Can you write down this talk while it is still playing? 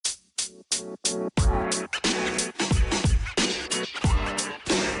Hello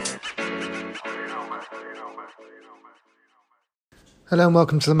and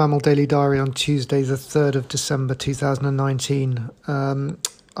welcome to the Mammal Daily Diary on Tuesday, the 3rd of December 2019. I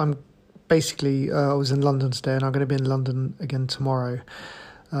was in London today and I'm going to be in London again tomorrow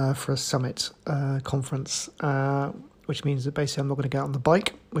for a summit conference, which means that basically I'm not going to get on the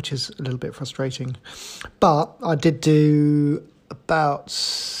bike, which is a little bit frustrating. But I did do about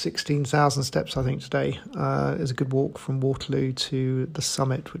 16,000 steps, I think, today. It was a good walk from Waterloo to the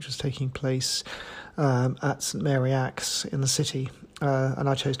summit, which was taking place at St Mary Axe in the city. And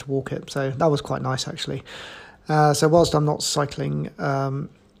I chose to walk it, so that was quite nice actually. So whilst I'm not cycling,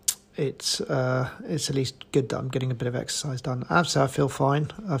 it's at least good that I'm getting a bit of exercise done. So I feel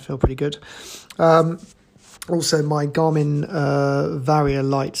fine. I feel pretty good. Also, my Garmin Varia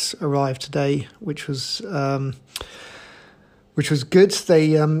lights arrived today, which was good.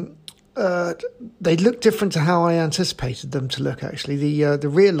 They look different to how I anticipated them to look, actually. The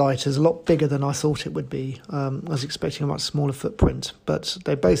rear light is a lot bigger than I thought it would be. I was expecting a much smaller footprint, but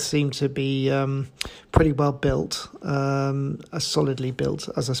they both seem to be pretty well built, solidly built,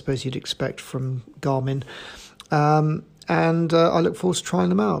 as I suppose you'd expect from Garmin. And I look forward to trying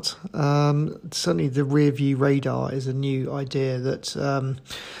them out. Certainly the rear view radar is a new idea that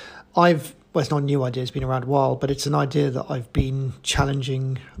well, it's not a new idea, it's been around a while, but it's an idea that I've been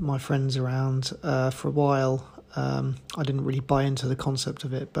challenging my friends around for a while. I didn't really buy into the concept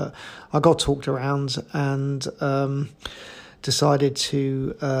of it, but I got talked around and decided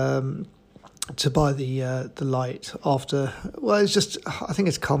to buy the light after, well, it's just, I think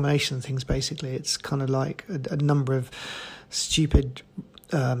it's a culmination of things, basically. It's kind of like a number of stupid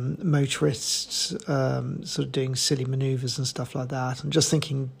motorists sort of doing silly maneuvers and stuff like that, and just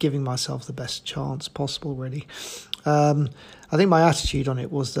giving myself the best chance possible, really. I think my attitude on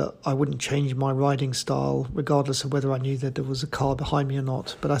it was that I wouldn't change my riding style regardless of whether I knew that there was a car behind me or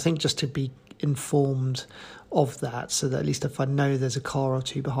not, but I think just to be informed of that, so that at least if I know there's a car or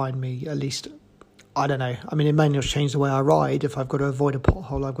two behind me, at least, I don't know, I mean, it may not change the way I ride. If I've got to avoid a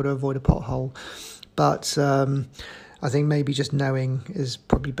pothole, I've got to avoid a pothole, but I think maybe just knowing is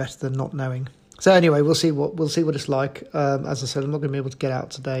probably better than not knowing. So anyway, we'll see what it's like. As I said, I'm not going to be able to get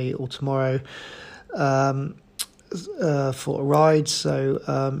out today or tomorrow for a ride,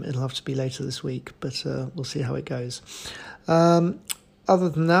 so it'll have to be later this week, but we'll see how it goes. Other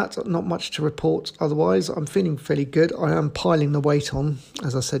than that, not much to report otherwise. I'm feeling fairly good. I am piling the weight on,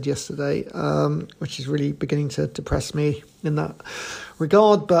 as I said yesterday, which is really beginning to depress me in that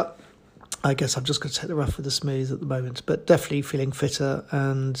regard, but I guess I've just got to take the rough with the smooth at the moment, but definitely feeling fitter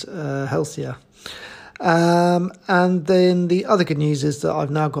and healthier. And then the other good news is that I've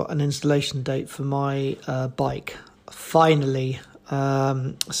now got an installation date for my bike, finally.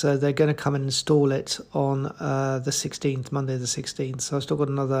 So they're going to come and install it on the 16th, Monday the 16th. So I've still got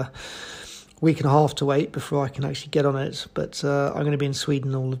another week and a half to wait before I can actually get on it. But I'm going to be in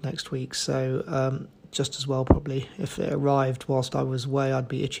Sweden all of next week, so just as well probably. If it arrived whilst I was away, I'd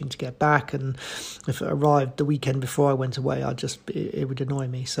be itching to get back, and if it arrived the weekend before I went away, it would annoy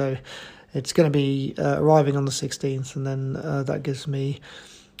me. So it's going to be arriving on the 16th, and then that gives me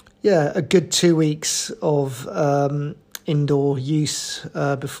a good 2 weeks of indoor use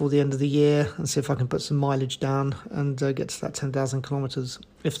before the end of the year, and see if I can put some mileage down and get to that 10,000 kilometres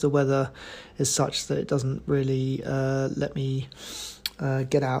if the weather is such that it doesn't really let me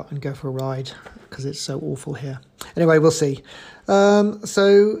get out and go for a ride, because it's so awful here. Anyway, we'll see.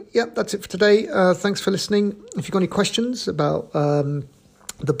 So that's it for today. Thanks for listening. If you've got any questions about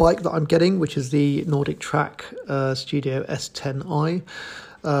the bike that I'm getting, which is the Nordic Track Studio S10i,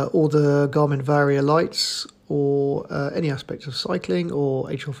 or the Garmin Varia lights, or any aspect of cycling or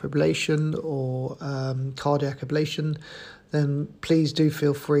atrial fibrillation or cardiac ablation, then please do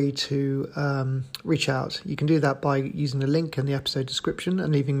feel free to reach out. You can do that by using the link in the episode description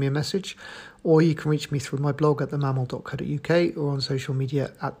and leaving me a message, or you can reach me through my blog at themammal.co.uk or on social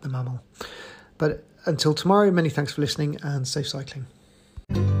media at themammal. But until tomorrow, many thanks for listening and safe cycling.